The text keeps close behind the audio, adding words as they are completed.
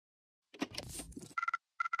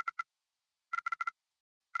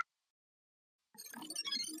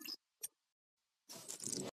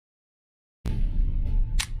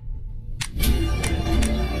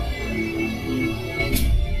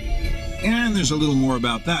there's a little more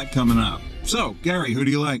about that coming up. So, Gary, who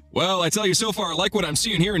do you like? Well, I tell you so far, I like what I'm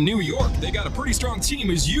seeing here in New York. They got a pretty strong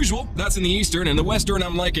team as usual. That's in the Eastern, and the Western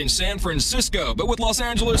I'm liking San Francisco, but with Los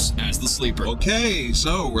Angeles as the sleeper. Okay,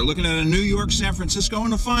 so we're looking at a New York, San Francisco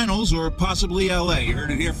in the finals, or possibly LA. You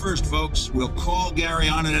heard it here first, folks. We'll call Gary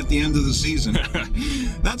on it at the end of the season.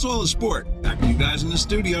 That's all the sport. Back to you guys in the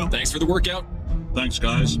studio. Thanks for the workout. Thanks,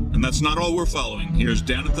 guys. And that's not all we're following. Here's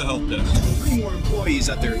Dan at the help desk. 3 more employees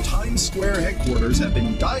at their Times Square headquarters have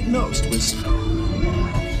been diagnosed with...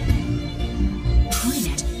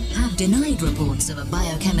 Crytek have denied reports of a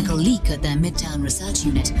biochemical leak at their Midtown research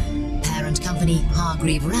unit. Parent company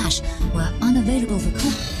Hargreave Rash were unavailable for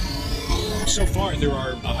comment. So far, there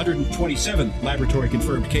are 127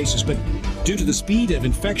 laboratory-confirmed cases, but due to the speed of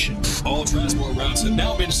infection, all transport routes have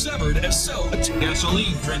now been severed as so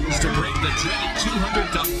gasoline threatens to break the dreaded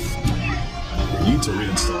 $200. We need to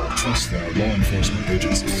reinstall trust in our law enforcement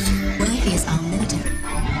agencies. Where is our military?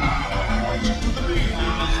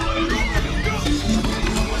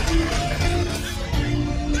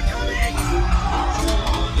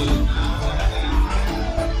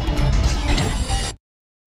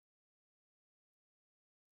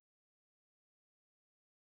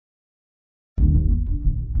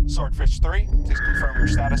 Swordfish 3, please confirm your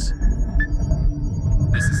status.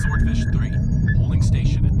 This is Swordfish 3, holding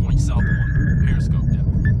station at point south 1, periscope depth.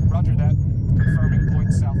 Roger that, confirming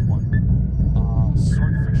point south 1.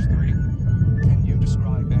 Swordfish 3, can you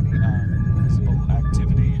describe any visible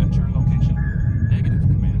activity at your location? Negative,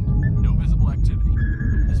 Command. No visible activity.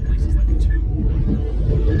 This place is like a tomb.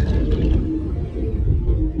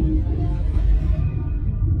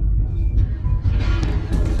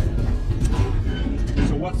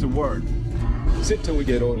 what's the word? Sit till we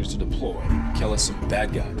get orders to deploy. Kill us some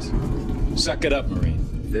bad guys. Suck it up, Marine.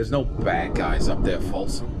 There's no bad guys up there,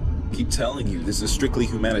 Folsom. Keep telling you, this is a strictly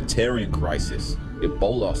humanitarian crisis.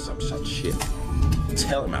 Ebola or some such shit.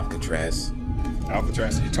 Tell him, Alcatraz.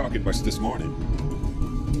 Alcatraz, you're talking much this morning.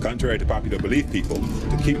 Contrary to popular belief, people,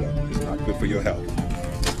 tequila is not good for your health.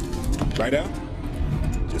 Right, Al?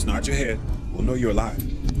 Just nod your head. We'll know you're alive.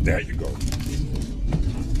 There you go.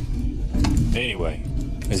 Anyway,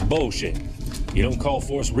 it's bullshit. You don't call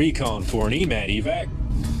Force Recon for an EMAT evac.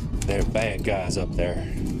 They're bad guys up there.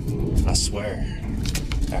 I swear.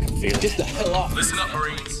 I can feel it. Get the hell off. Listen up,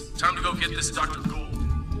 Marines. Time to go get this Dr.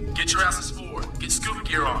 Gould. Get your asses forward. Get scuba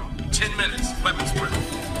gear on. 10 minutes. Weapons ready.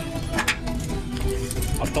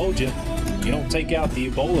 I told you. You don't take out the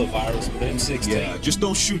Ebola virus with M16. Yeah, just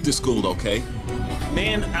don't shoot this Gould, okay?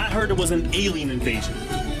 Man, I heard it was an alien invasion.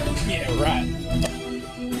 Yeah, right.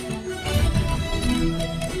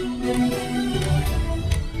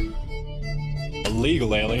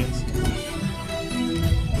 Illegal aliens.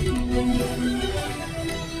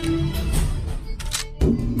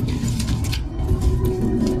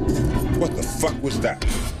 What the fuck was that?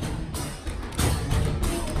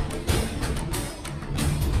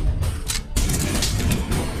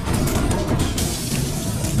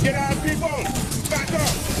 Get out, people! Back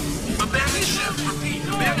up! Abandon ship. Repeat.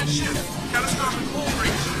 Abandon ship. Catastrophic hull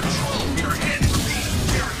breach. Control. We are hit. Repeat.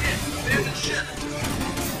 We are hit. Abandon ship.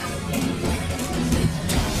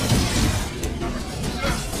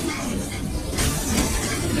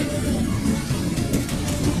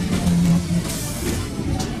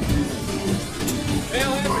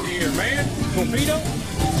 Hell happened here, man? Torpedo?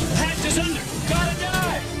 Hatch is under! Gotta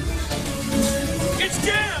die! It's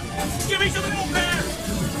jammed! Give me some help there!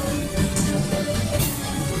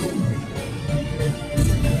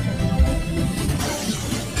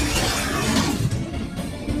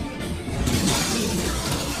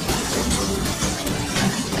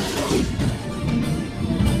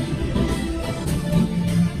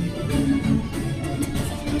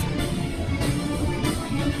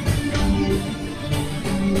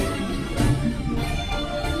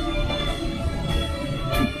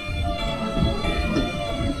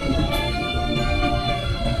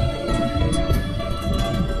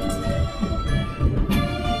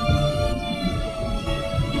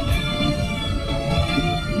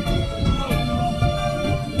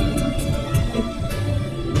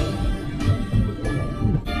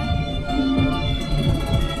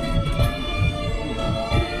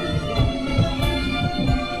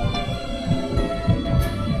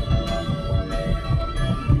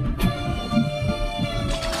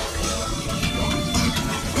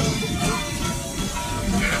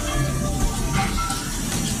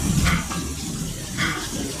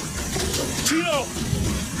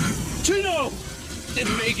 Chino!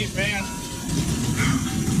 Didn't make it, man.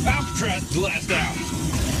 Alcatraz blast out.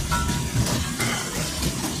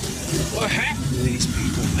 What happened to these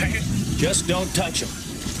people, man? Just don't touch them.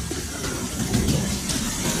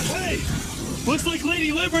 Hey! Looks like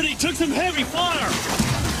Lady Liberty took some heavy fire!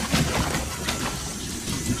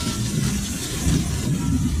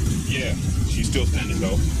 Yeah, she's still standing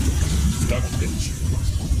though. Stubborn bitch.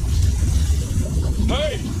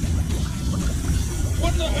 Hey!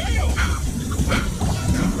 What the hell?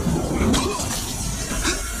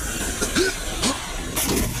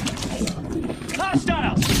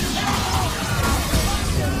 Hostile!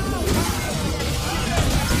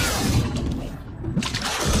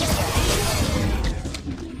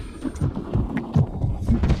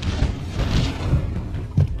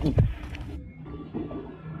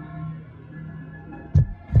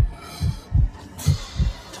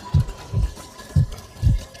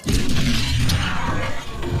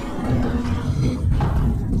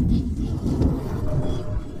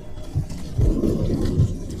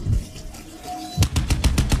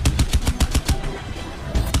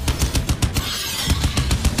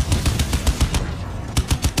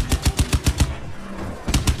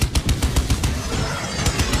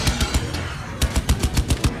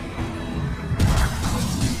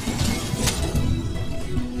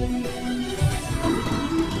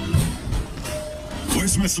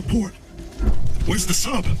 Where's my support? Where's the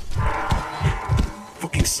sub?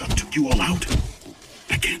 Fucking sub took you all out?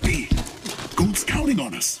 That can't be. Gould's counting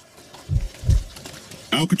on us.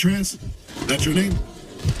 Alcatraz? That's your name?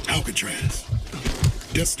 Alcatraz.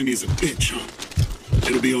 Destiny's a bitch, huh?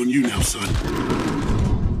 It'll be on you now, son.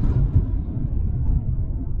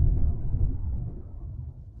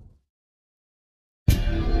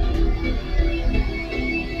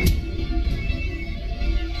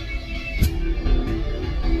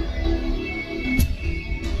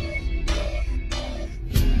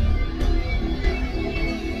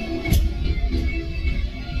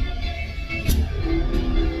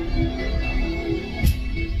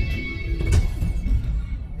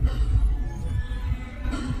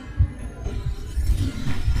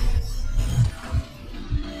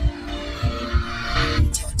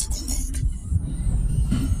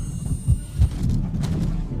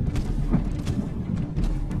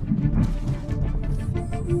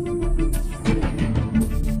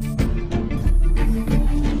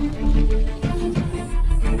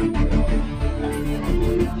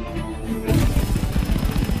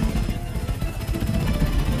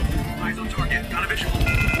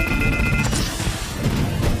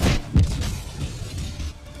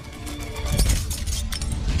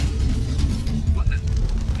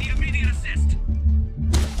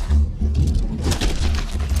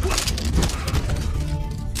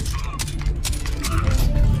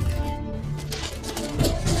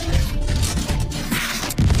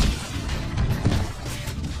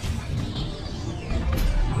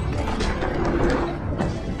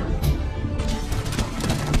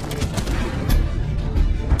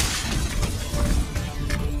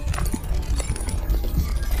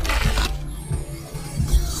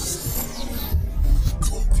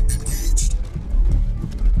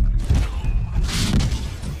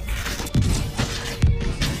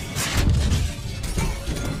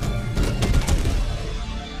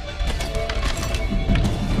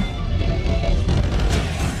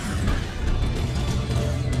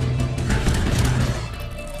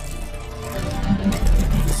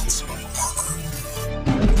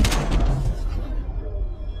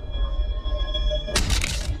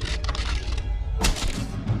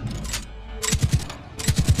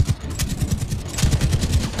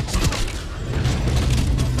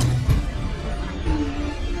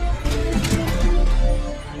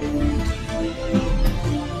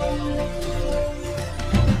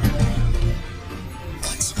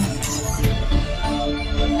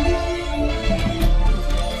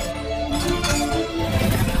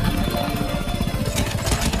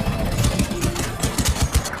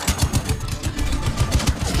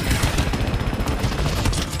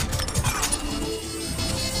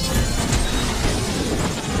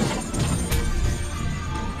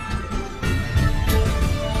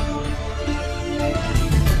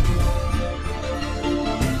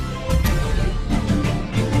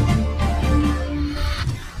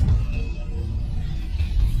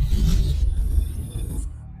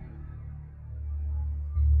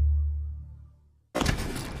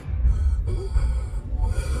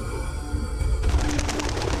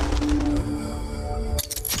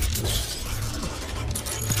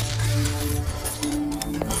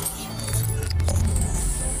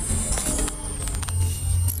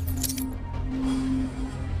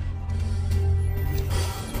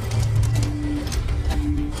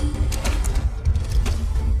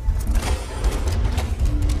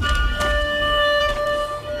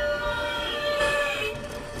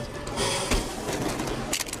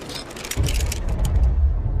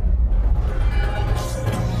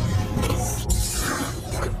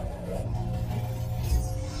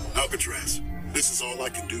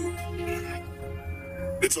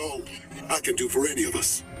 I can do for any of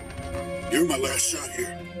us. You're my last shot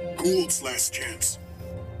here. Gould's last chance.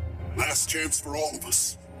 Last chance for all of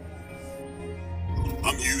us.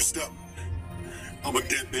 I'm used up. I'm a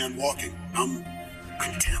dead man walking. I'm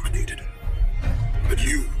contaminated. But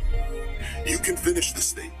you can finish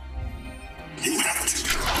this thing. You have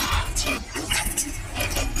to. You have to.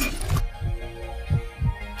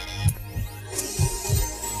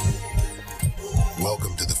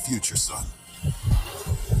 Welcome to the future, son.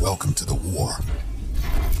 Welcome to the war.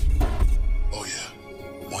 Oh yeah,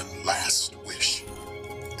 one last wish.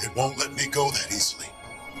 It won't let me go that easily.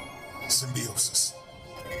 Symbiosis.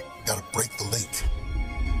 Gotta break the link.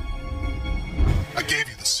 I gave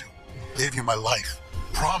you the suit. Gave you my life.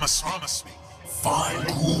 Promise me. Fine,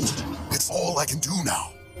 Gould. It's all I can do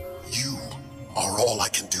now. You are all I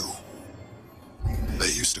can do. They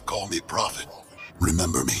used to call me Prophet.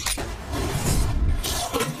 Remember me.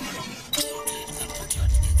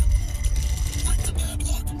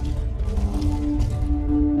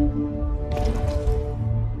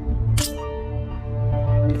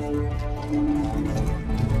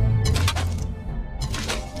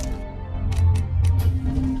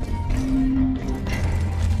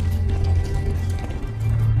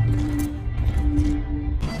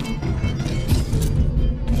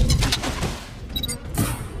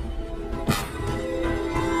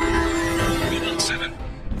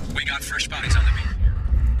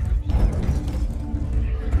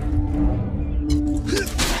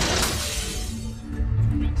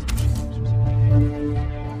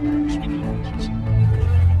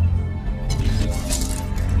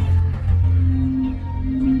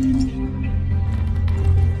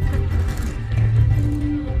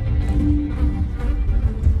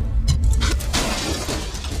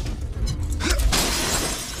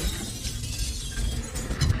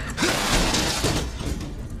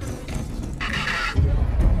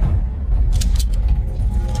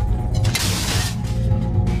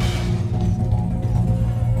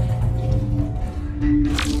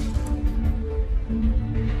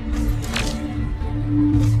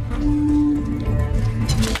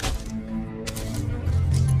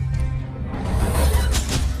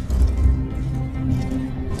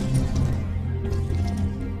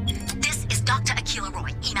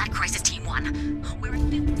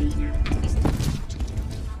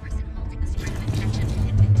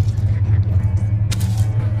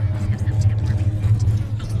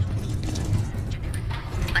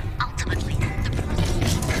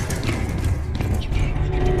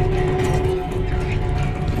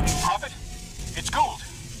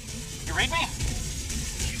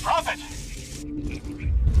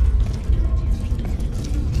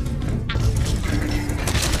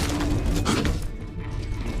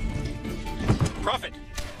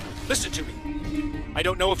 I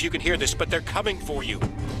don't know if you can hear this, but they're coming for you.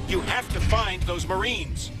 You have to find those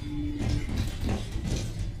Marines.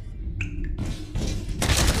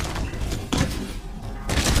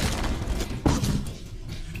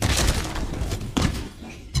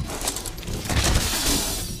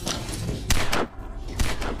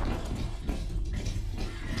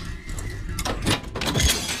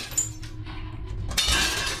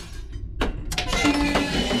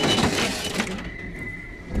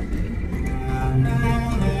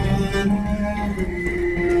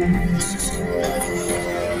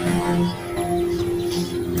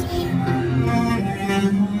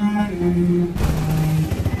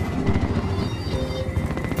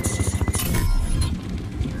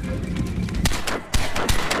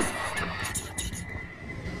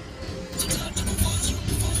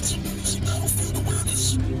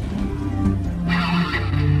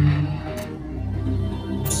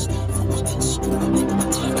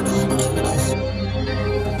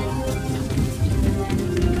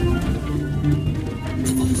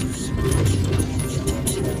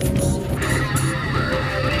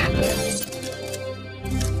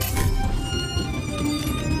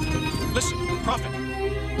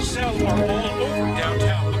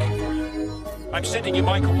 I'm sending you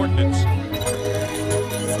my coordinates.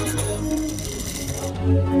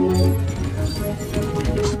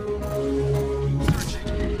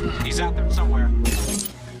 He's out there somewhere.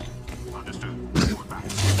 Understood. We're back.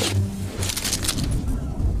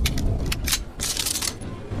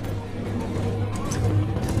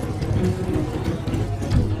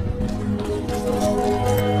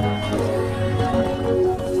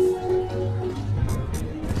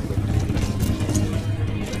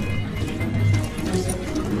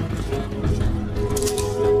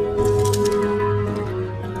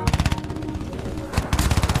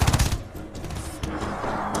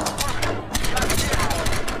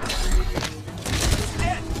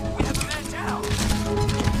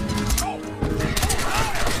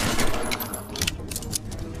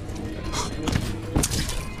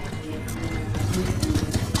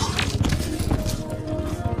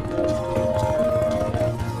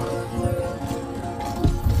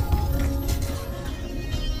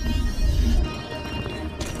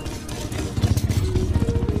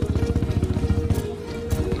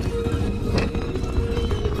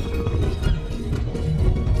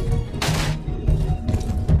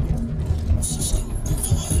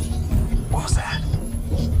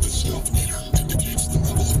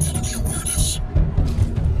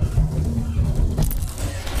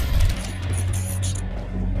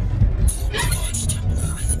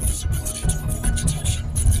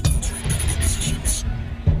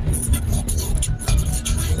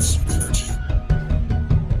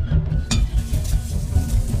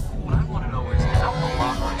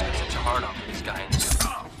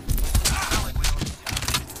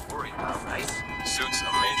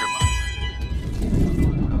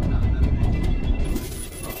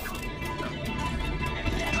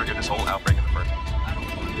 whole outbreak in the first place?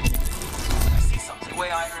 I see something. The way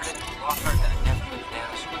I heard it, Roth heard that a nephew of the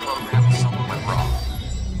nanosuit program and something went wrong.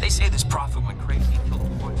 They say this Prophet went crazy and killed a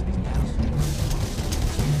bunch of these nanosuits.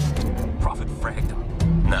 Prophet fragged him.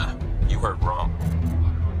 Nah, you heard wrong.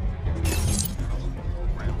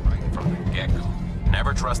 Right from the get-go.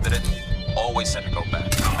 Never trusted it. Always said to go back.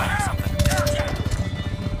 That's something.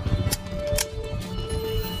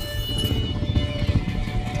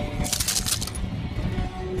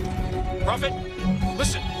 Prophet,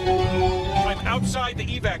 listen. I'm outside the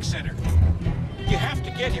evac center. You have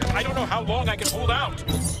to get here. I don't know how long I can hold out.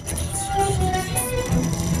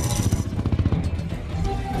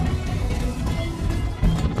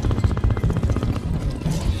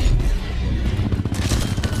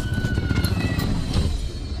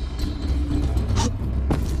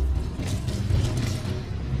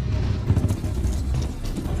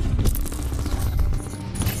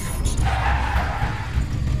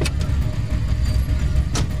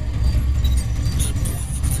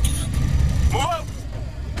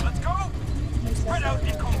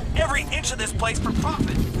 Of this place for profit.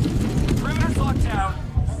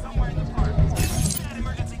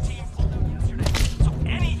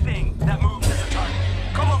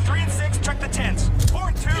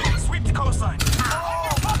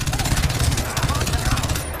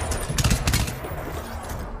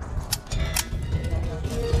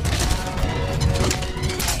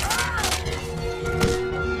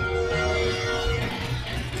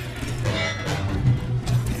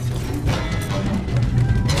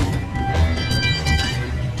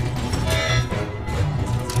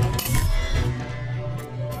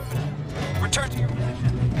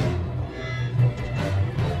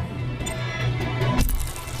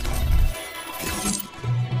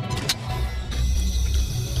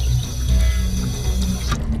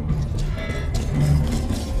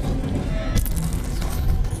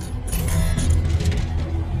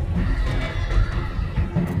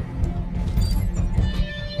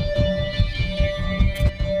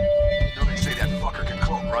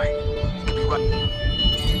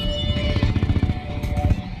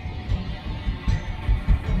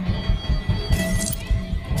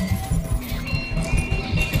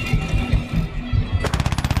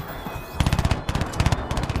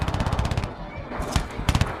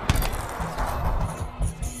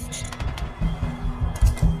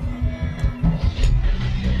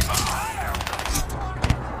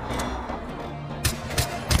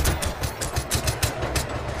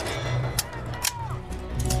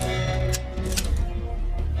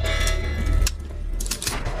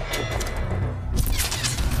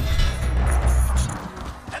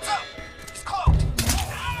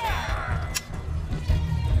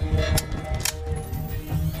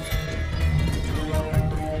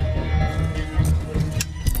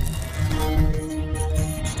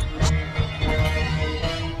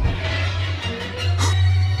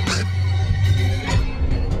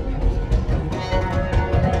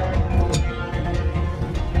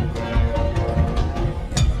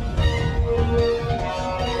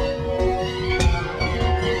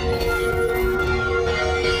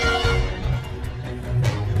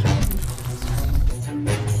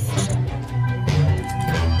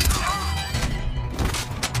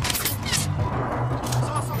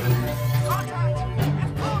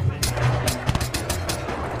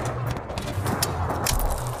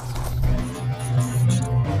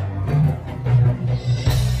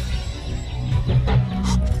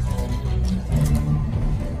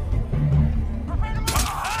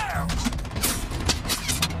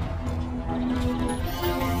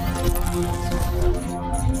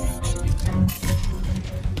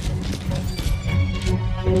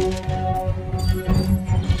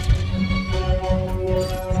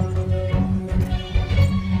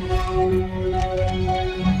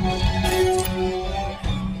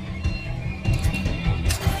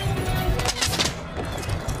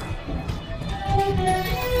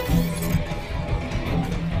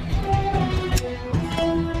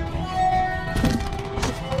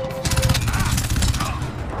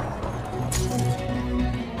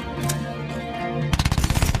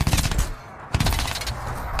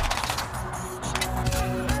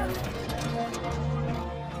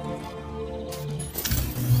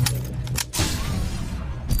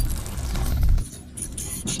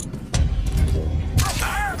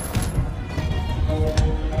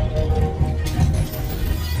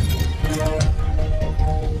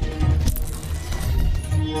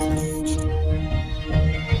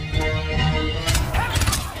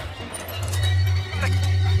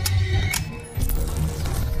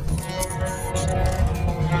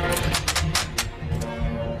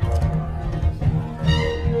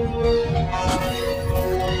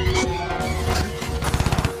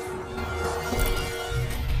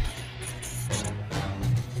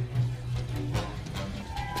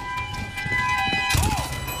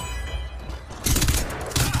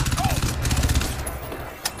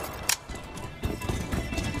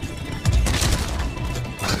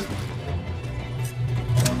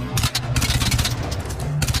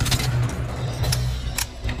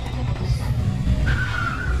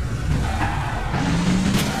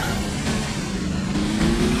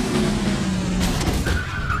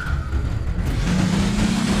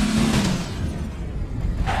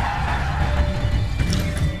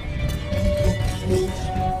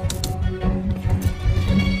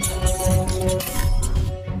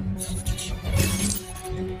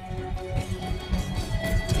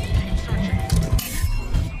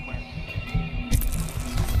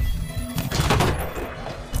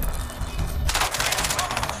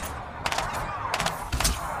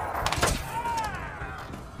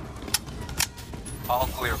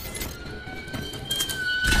 clear.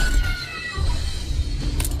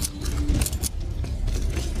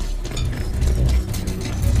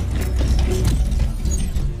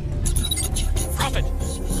 Prophet!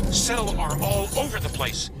 Settle are all over the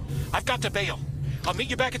place. I've got to bail. I'll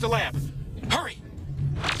meet you back at the lab. Hurry!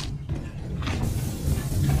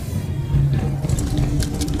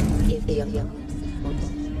 If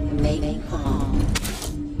they make harm.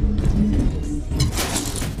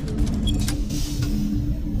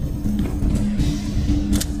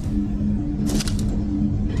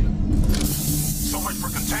 So much for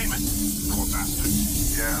containment. Poor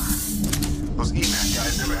bastards. Yeah. Those EMAT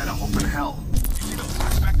guys never had a hope in hell. You see those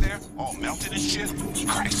blocks back there? All melted and shit?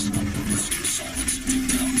 Christ.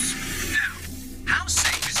 Now, how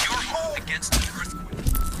safe is your home against an earthquake?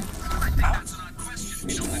 I think that's an odd question.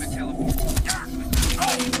 We don't live in California.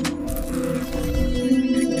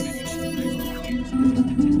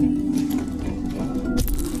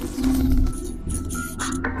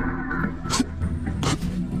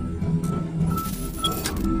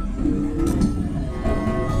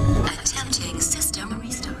 Attempting system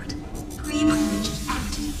restart. Pre-purge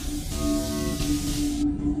active.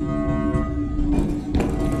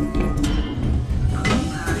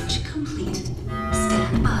 Pre-purge complete.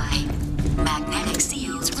 Stand by. Magnetic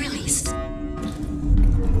seals released. Warning.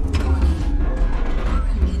 Burn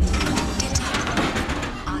containment detected.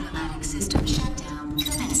 Automatic system shutdown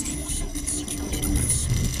commencing.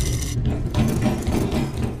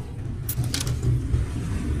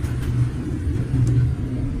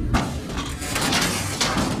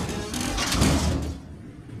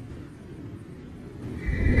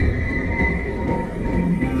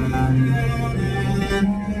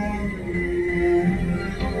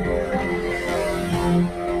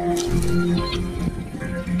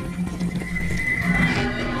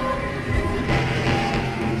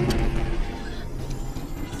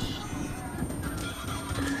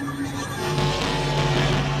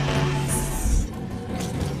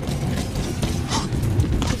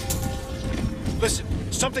 Listen,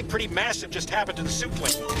 something pretty massive just happened to the suit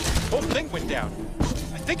plate. Whole thing went down.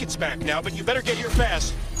 I think it's back now, but you better get here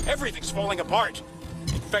fast. Everything's falling apart.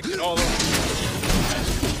 Infected all over.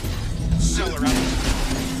 Cellar out.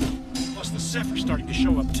 Plus the Ceph are starting to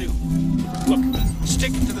show up too. Look,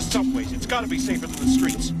 stick to the subways. It's gotta be safer than the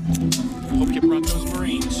streets. Hope you brought those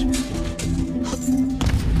Marines.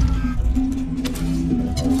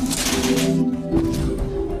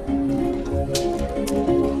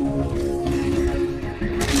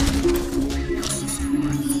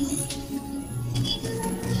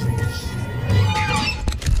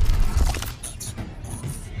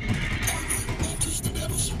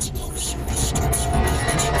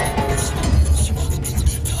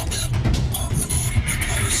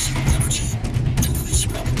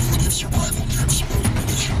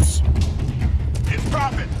 It's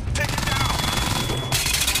Prophet. Take it down.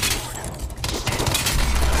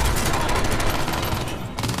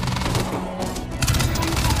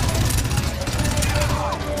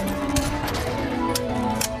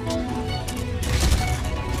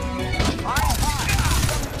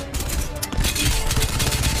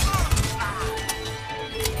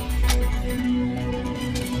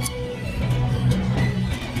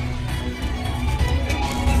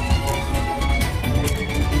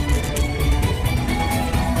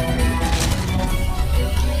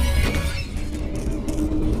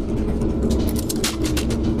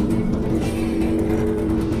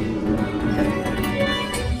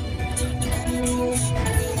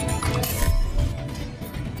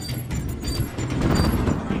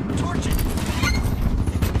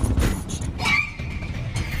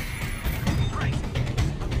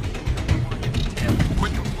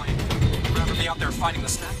 Fighting the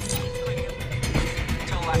snap.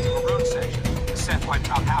 Till after the Maroon section, the Ceph wiped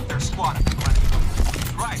out half their squad up in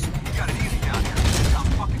Crysis. Christ, you got it easy down here. It's some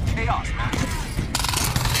fucking chaos, man.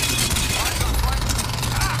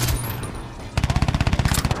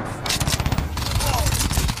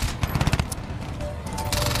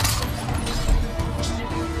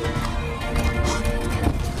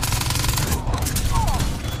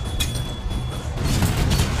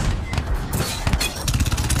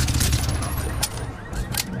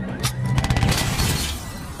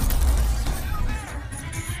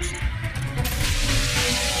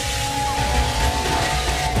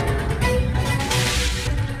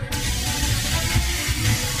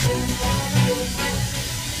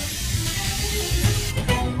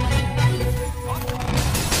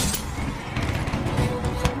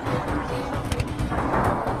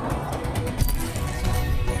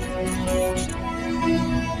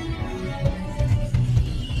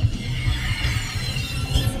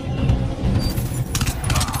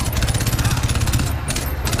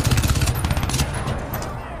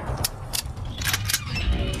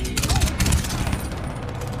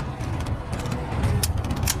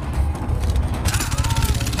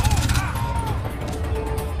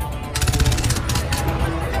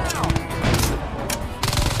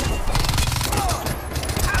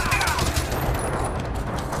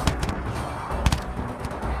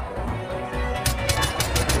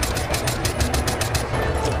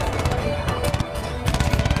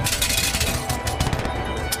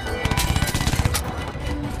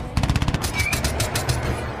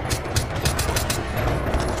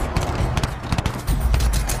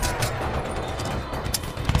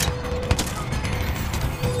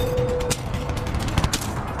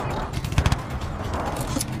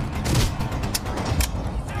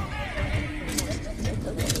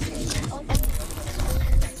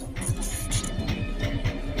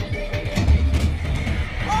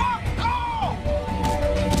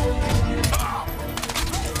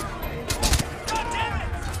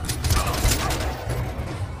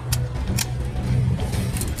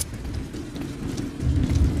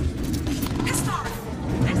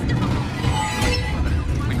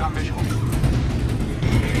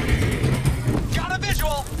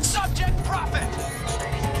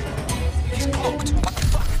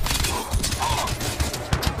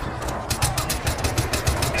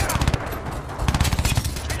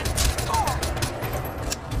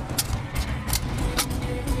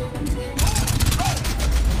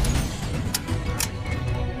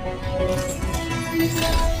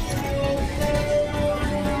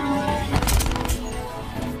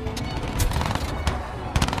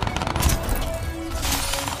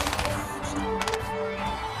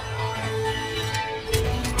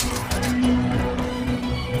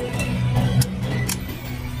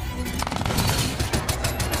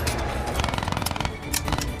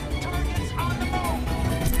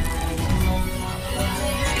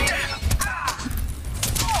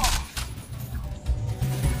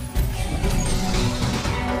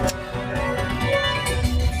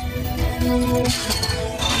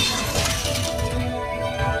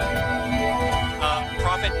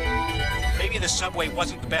 Prophet, maybe the subway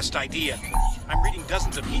wasn't the best idea. I'm reading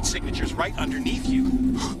dozens of heat signatures right underneath you.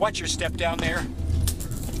 Watch your step down there.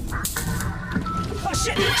 Oh,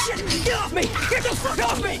 shit! Shit! Get off me! Get the fuck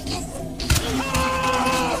off me!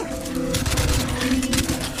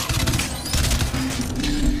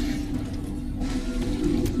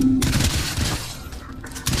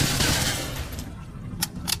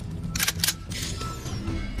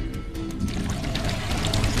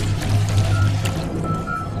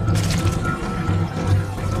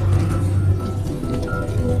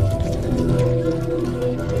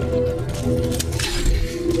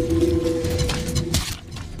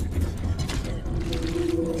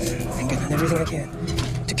 Everything I can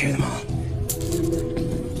to carry them all.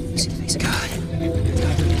 It's God. God will get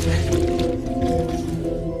that.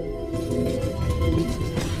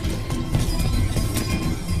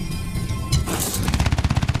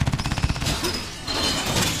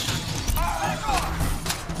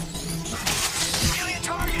 Alien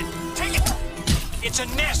target! Take it! It's a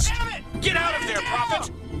nest! Damn it! Get out of there, Prophet!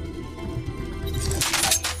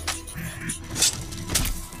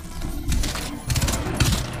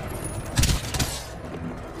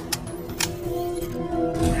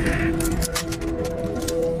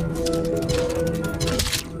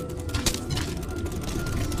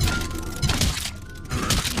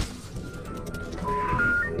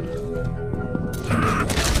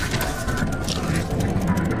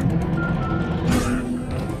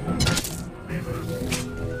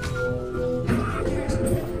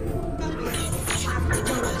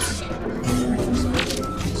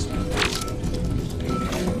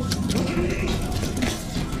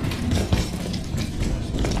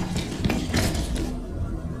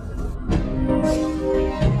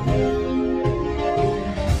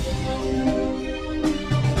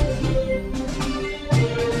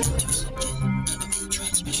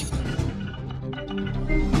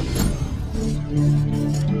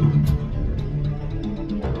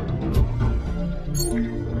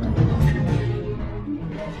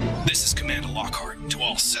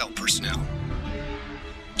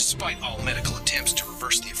 Despite all medical attempts to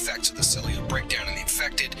reverse the effects of the cellular breakdown in the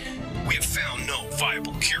infected, we have found no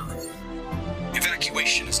viable cure.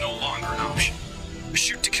 Evacuation is no longer an option. A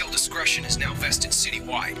shoot-to-kill discretion is now vested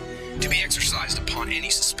citywide, to be exercised upon any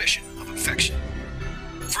suspicion of infection.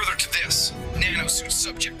 Further to this, nanosuit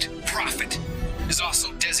subject, Prophet, is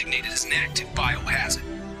also designated as an active biohazard.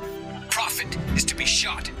 Prophet is to be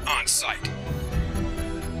shot on site.